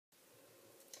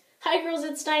Hi girls,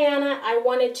 it's Diana. I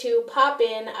wanted to pop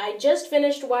in. I just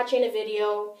finished watching a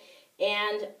video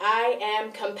and I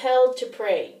am compelled to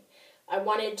pray. I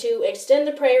wanted to extend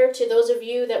the prayer to those of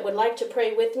you that would like to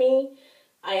pray with me.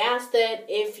 I ask that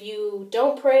if you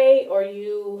don't pray or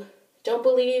you don't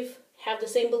believe, have the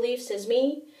same beliefs as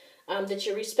me, that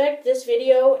you respect this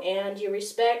video and you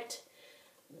respect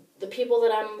the people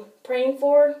that I'm praying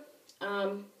for.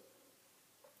 I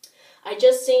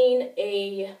just seen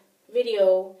a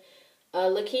video,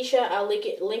 Keisha, I'll link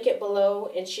it below,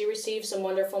 and she received some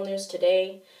wonderful news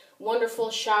today.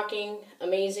 Wonderful, shocking,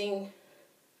 amazing,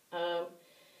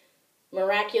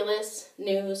 miraculous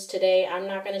news today. I'm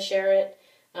not going to share it.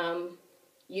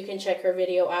 You can check her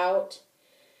video out.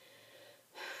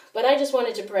 But I just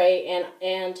wanted to pray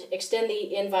and extend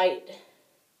the invite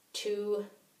to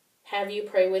have you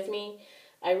pray with me.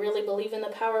 I really believe in the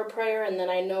power of prayer, and then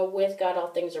I know with God all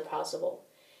things are possible.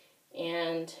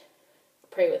 And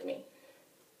pray with me.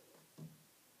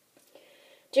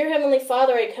 Dear Heavenly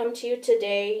Father, I come to you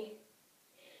today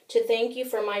to thank you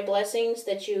for my blessings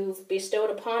that you've bestowed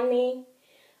upon me.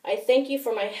 I thank you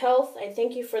for my health. I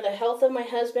thank you for the health of my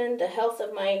husband, the health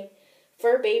of my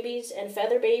fur babies and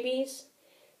feather babies,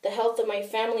 the health of my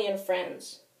family and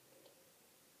friends.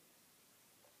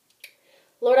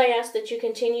 Lord, I ask that you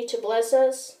continue to bless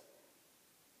us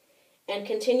and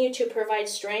continue to provide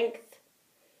strength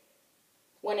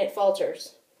when it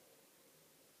falters.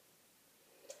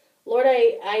 Lord,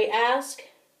 I ask,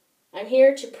 I'm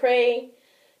here to pray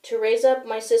to raise up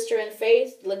my sister in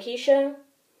faith, Keisha,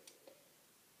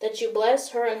 that you bless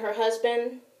her and her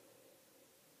husband.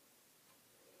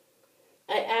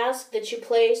 I ask that you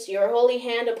place your holy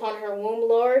hand upon her womb,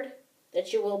 Lord,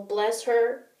 that you will bless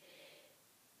her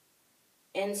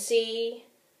and see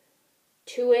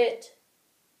to it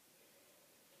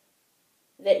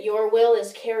that your will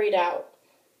is carried out.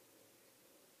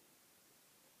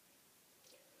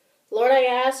 Lord, I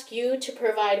ask you to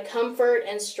provide comfort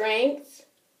and strength,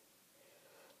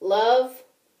 love,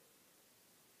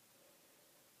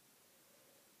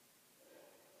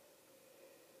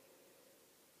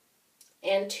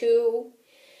 and to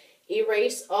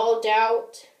erase all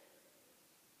doubt.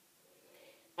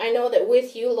 I know that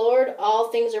with you, Lord, all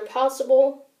things are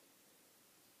possible.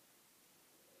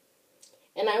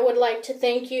 And I would like to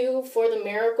thank you for the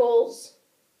miracles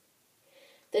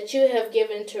that you have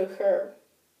given to her.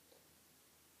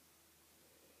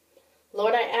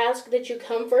 Lord, I ask that you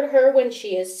comfort her when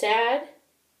she is sad,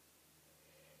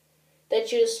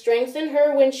 that you strengthen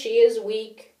her when she is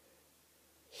weak,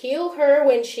 heal her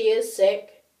when she is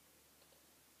sick,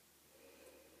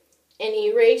 and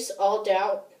erase all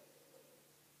doubt.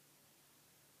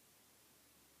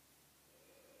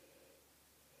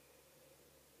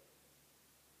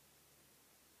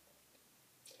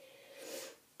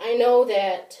 I know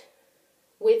that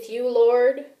with you,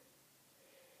 Lord,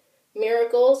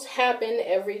 miracles happen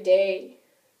every day.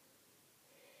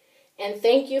 And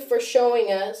thank you for showing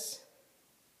us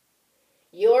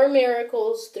your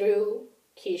miracles through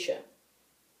Keisha.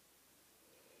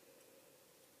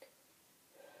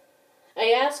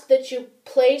 I ask that you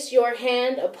place your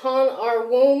hand upon our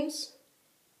wombs,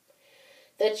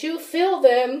 that you fill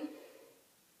them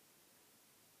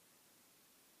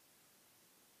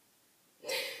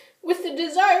with the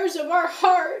desires of our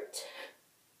heart.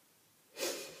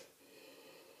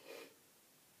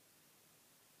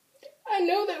 I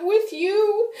know that with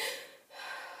you,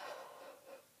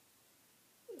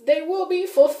 they will be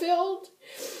fulfilled.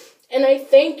 And I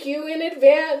thank you in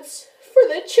advance for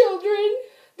the children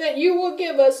that you will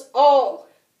give us all.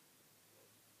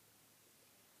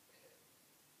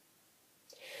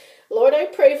 Lord, I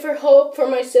pray for hope for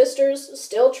my sisters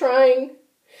still trying,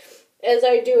 as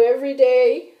I do every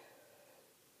day.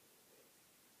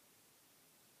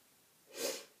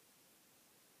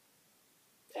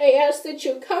 I ask that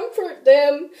you comfort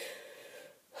them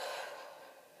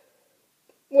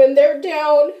when they're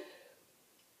down.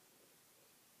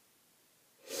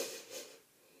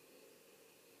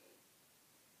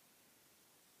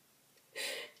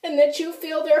 And that you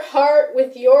fill their heart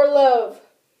with your love,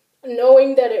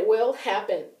 knowing that it will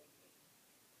happen.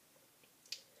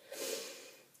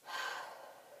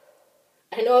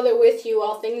 I know that with you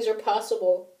all things are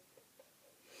possible.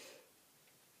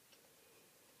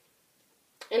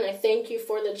 And I thank you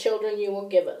for the children you will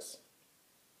give us.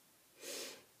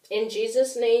 In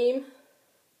Jesus' name,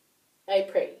 I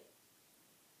pray.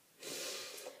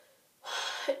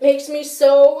 It makes me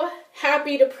so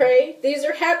happy to pray. These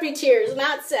are happy tears,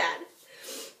 not sad.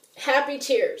 Happy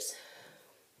tears.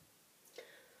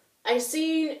 I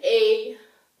seen a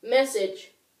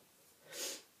message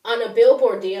on a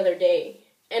billboard the other day,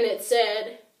 and it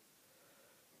said,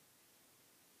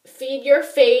 feed your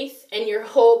faith and your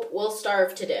hope will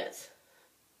starve to death.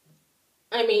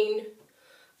 I mean,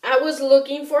 I was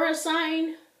looking for a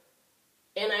sign,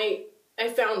 and I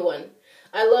found one.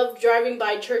 I love driving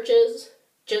by churches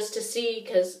just to see,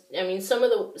 because I mean, some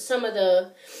of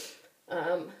the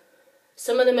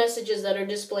messages that are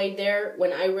displayed there,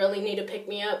 when I really need to pick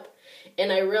me up,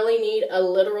 and I really need a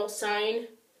literal sign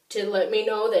to let me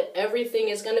know that everything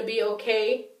is going to be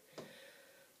okay.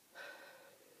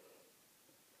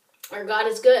 Our God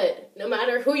is good. No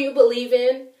matter who you believe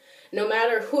in, no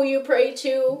matter who you pray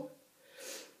to,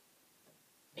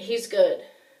 He's good.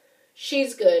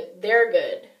 She's good. They're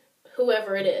good.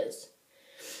 Whoever it is.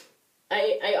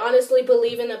 I honestly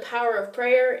believe in the power of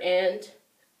prayer, and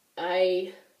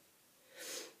I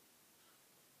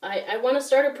want to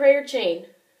start a prayer chain.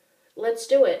 Let's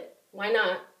do it. Why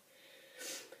not?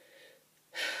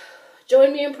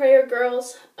 Join me in prayer,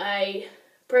 girls. I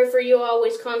pray for you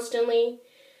always, constantly.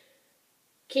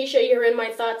 Keisha, you're in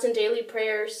my thoughts and daily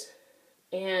prayers.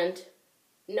 And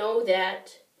know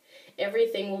that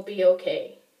everything will be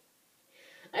okay.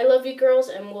 I love you, girls,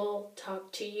 and we'll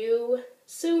talk to you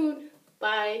soon.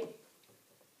 Bye.